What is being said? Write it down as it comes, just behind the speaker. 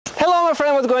my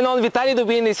friend, what's going on? Vitaliy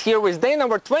Dubinin is here with day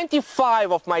number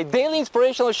 25 of my daily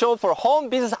inspirational show for home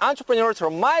business entrepreneurs, where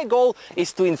my goal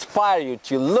is to inspire you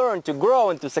to learn, to grow,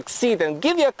 and to succeed, and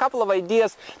give you a couple of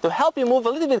ideas to help you move a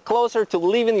little bit closer to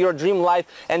living your dream life.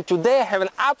 And today I have an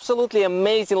absolutely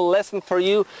amazing lesson for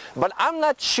you, but I'm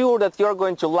not sure that you're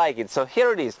going to like it. So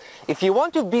here it is. If you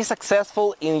want to be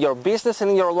successful in your business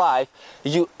and in your life,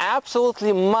 you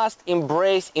absolutely must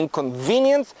embrace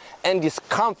inconvenience and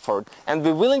discomfort and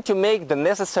be willing to make the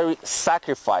necessary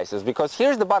sacrifices, because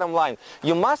here's the bottom line: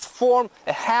 you must form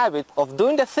a habit of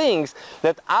doing the things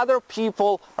that other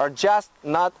people are just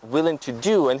not willing to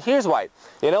do. And here's why.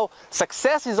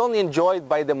 Success is only enjoyed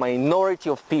by the minority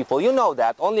of people. You know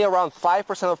that. Only around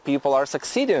 5% of people are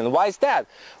succeeding. And why is that?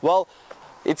 Well,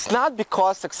 it's not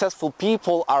because successful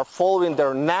people are following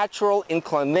their natural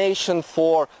inclination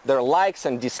for their likes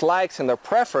and dislikes and their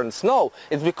preference. No,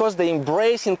 it's because they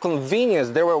embrace inconvenience.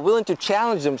 They were willing to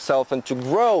challenge themselves and to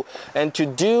grow and to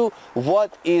do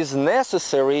what is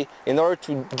necessary in order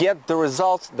to get the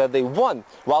results that they want,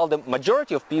 while the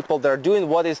majority of people, they're doing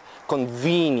what is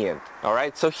convenient. All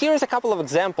right, so here's a couple of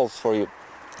examples for you.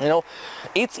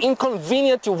 It's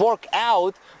inconvenient to work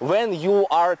out when you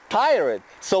are tired.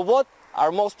 So what are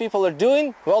most people are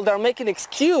doing? Well, they're making an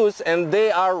excuse and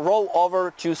they are roll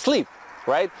over to sleep,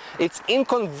 right? It's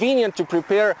inconvenient to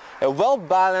prepare a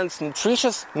well-balanced,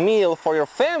 nutritious meal for your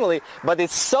family, but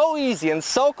it's so easy and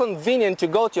so convenient to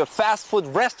go to a fast food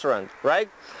restaurant, right?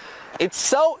 It's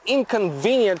so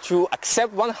inconvenient to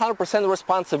accept 100%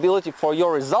 responsibility for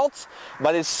your results,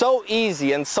 but it's so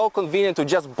easy and so convenient to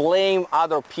just blame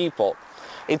other people.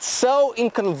 It's so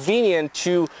inconvenient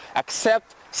to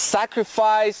accept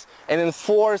sacrifice and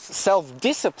enforce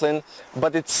self-discipline,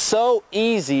 but it's so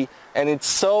easy and it's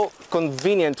so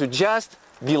convenient to just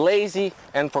be lazy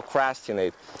and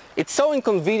procrastinate. It's so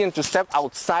inconvenient to step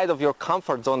outside of your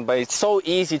comfort zone, but it's so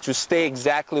easy to stay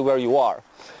exactly where you are.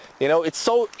 It's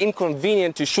so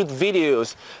inconvenient to shoot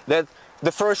videos that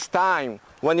the first time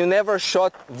when you never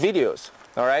shot videos.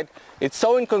 All right? It's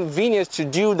so inconvenient to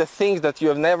do the things that you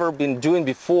have never been doing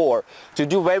before, to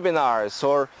do webinars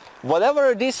or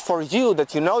whatever it is for you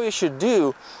that you should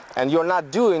do and you're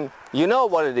not doing. You know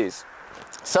what it is.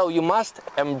 So you must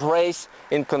embrace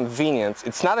inconvenience.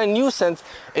 It's not a nuisance,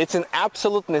 it's an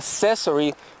absolute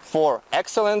necessary for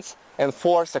excellence and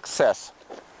for success.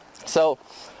 So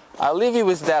I'll leave you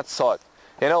with that thought.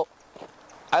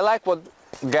 I like what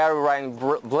Ryan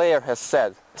Blair has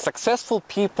said. Successful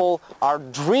people are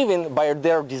driven by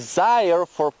their desire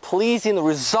for pleasing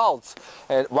results,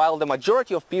 while the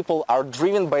majority of people are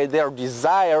driven by their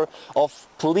desire of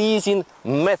pleasing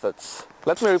methods.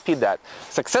 Let me repeat that.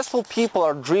 Successful people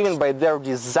are driven by their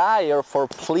desire for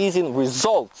pleasing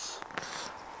results.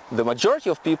 The majority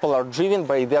of people are driven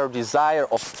by their desire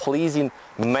of pleasing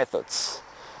methods.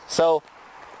 So,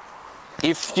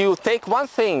 if you take one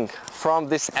thing from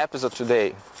this episode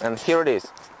today, and here it is: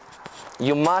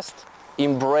 you must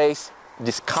embrace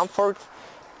discomfort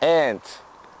and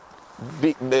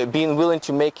being willing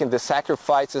to make the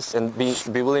sacrifices and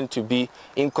be willing to be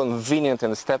inconvenient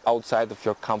and step outside of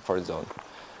your comfort zone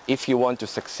if you want to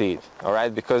succeed. All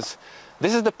right, because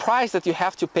this is the price that you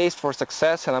have to pay for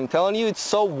success, and I'm telling you, it's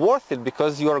so worth it,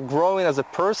 because you are growing as a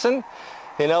person.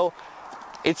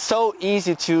 It's so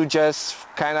easy to just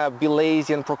kind of be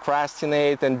lazy and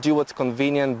procrastinate and do what's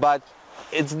convenient, but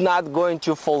it's not going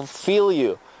to fulfill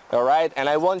you, all right? And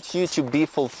I want you to be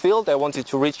fulfilled. I want you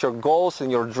to reach your goals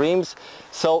and your dreams.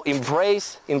 So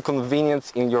embrace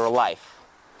inconvenience in your life.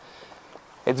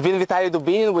 It's been Vitaliy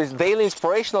Dubinin with Daily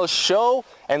Inspirational Show,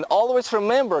 and always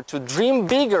remember to dream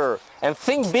bigger and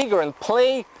think bigger and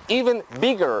play even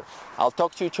bigger. I'll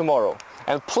talk to you tomorrow.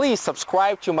 And please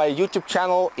subscribe to my YouTube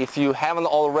channel if you haven't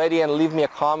already, and leave me a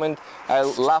comment. I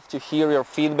love to hear your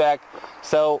feedback.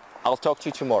 So I'll talk to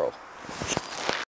you tomorrow.